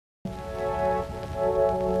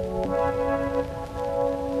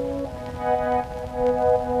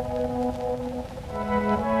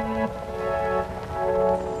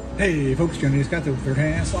Hey folks, Johnny's got the Third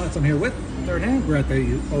Hand Slots. I'm here with Third Hand. We're at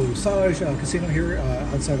the Osage Casino here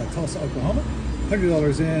outside of Tulsa, Oklahoma.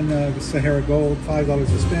 $100 in Sahara Gold, $5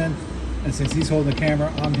 to spin. And since he's holding the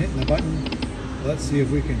camera, I'm hitting the button. Let's see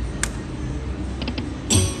if we can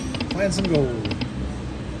find some gold.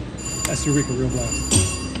 That's Eureka Real Blast.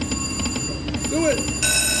 Do it!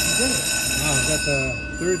 Wow, got the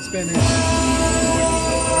third spin in. Yeah,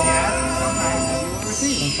 sometimes you will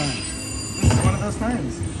receive. Sometimes. This is one of those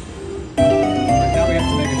times. Now we have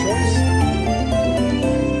to make a choice.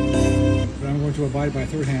 But I'm going to abide by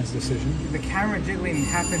Third Hand's decision. The camera jiggling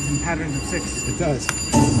happens in patterns of 6. It does.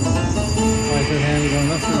 All right, Third Hand, we're going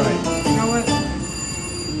left to right. You know what?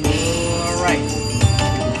 You're right.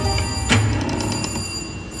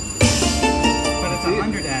 But it's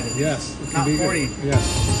 100 added. Yes. It can Not be 40. Good. Yes.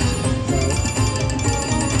 So,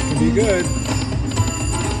 it can be good. I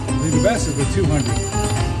think the best is with 200.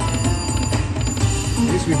 At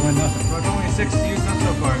least we've won nothing. So it's only 6 used up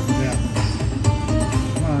so far. Yeah.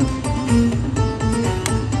 Come on.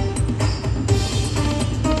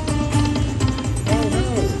 Oh no!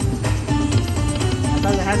 I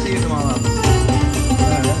thought I had to use them all up.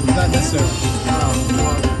 Not necessarily. Oh,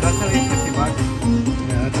 well, that's at least $50.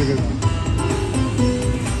 Yeah, that's a good one.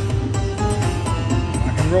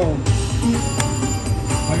 Rock and roll.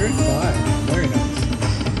 105. Very nice.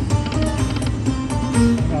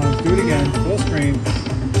 Come on, let's do it again. Full screen.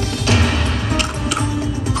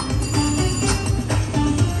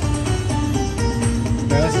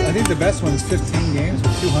 I think the best one is 15 games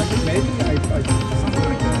with 200, maybe? Something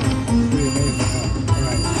like that. Pretty amazing. Oh, all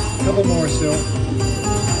right. A couple more still.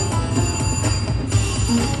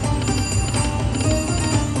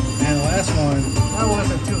 And the last one. That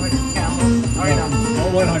wasn't 200 camels. All right,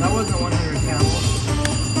 Oh, 100. That wasn't 100 camels.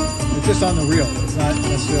 It's just on the reel. It's not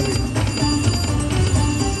necessarily.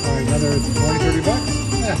 All right, another 20, 30 bucks?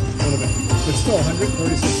 Yeah, a little bit. But still $136,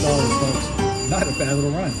 folks. Not a bad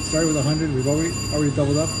little run. Started with 100. We've already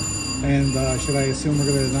doubled up. And should I assume we're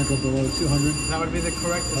going to not go below 200? That would be the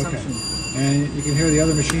correct assumption. Okay. And you can hear the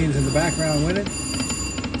other machines in the background winning.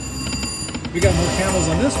 We got more camels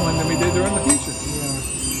on this one than we did during the feature. Yeah.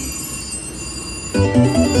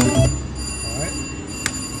 All right.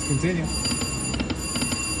 Let's continue.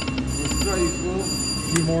 Let's try you, fool. A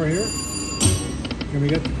few more here. Can we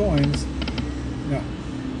get the coins? No.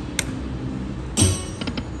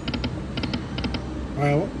 All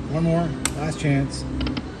right, one more. Last chance.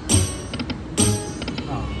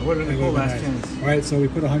 Oh, it would have been a cool last chance. All right, so we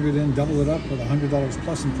put 100 in, double it up with $100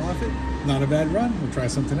 plus in profit. Not a bad run. We'll try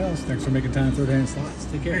something else. Thanks for making time. Third Hand Slots.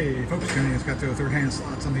 Take care. Hey, folks, Johnny has got the Third Hand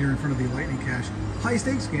Slots. I'm here in front of the Lightning Cash high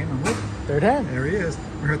stakes game. I'm with Third Hand. There he is.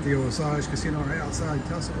 We're at the Osage Casino right outside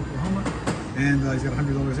Tulsa, Oklahoma. And he's got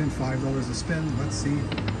 $100 in, $5 to spin. Let's see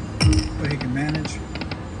what he can manage.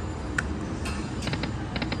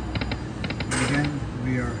 And again,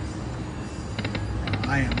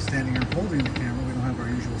 I am standing here holding the camera. We don't have our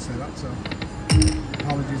usual setup, so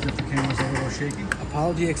apologies if the camera's a little shaky.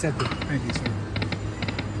 Apology accepted. Thank you, sir.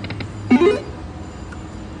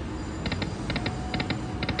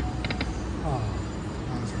 Oh,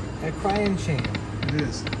 That's right. a crying shame. It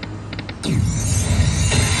is.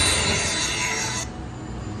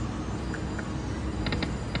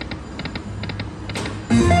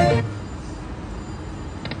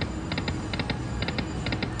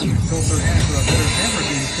 Told Third Hand for a better camera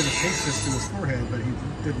game, he could have taped this to his forehead, but he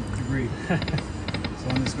didn't agree. So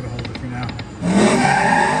I'm just going to hold it for now.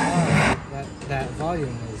 That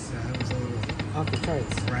volume is Yeah, it was a little off the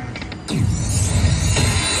charts. rash.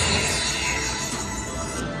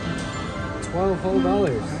 12 whole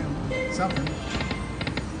dollars. Something.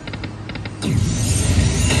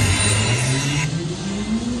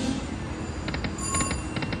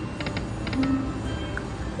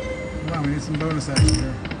 Come on, we need some bonus action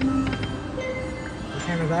here. What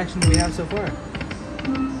kind of action do we have so far?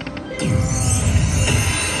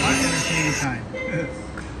 Not entertaining time.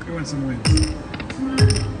 We want some wins.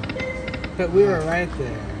 But we were right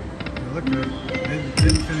there. It looked good. It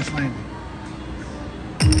didn't finish landing.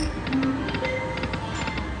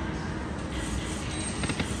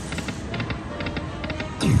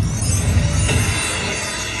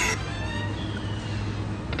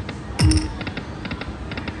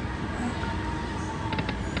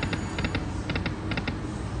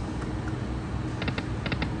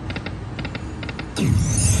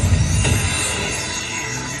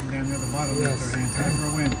 Down near the bottom, Yes. Third Hand. Time for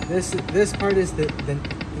a win. This part is the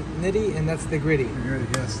nitty, and that's the gritty. You ready?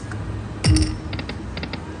 Yes.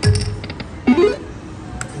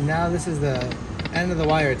 And now this is the end of the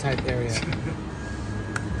wire type area.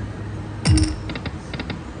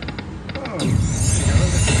 Oh, there you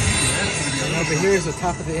go. No, but here's the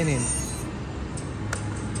top of the inning.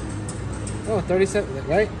 Oh, 37,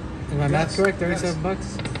 right? Is my math correct? 37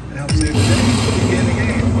 bucks? It helps save the day. Begin the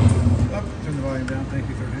game. Oh, turn the volume down. Thank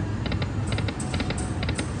you, third hand.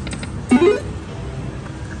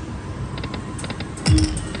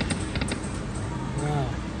 Wow.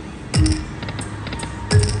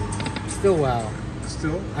 Still wow.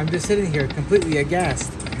 Still? I'm just sitting here completely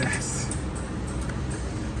aghast. Yes.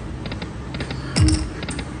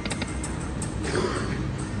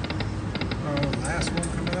 Oh, last one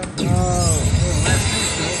coming up. Oh. Last two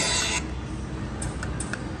still.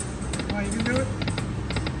 Come on, you can do it.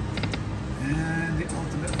 And the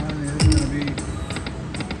ultimate one is going to be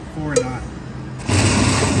 4 or not.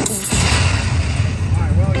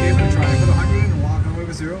 Alright, well, I gave it a try. I put 100 in and walk away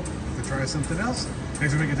with 0. To try something else.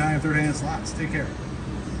 Thanks for making time in third hand slots. Take care.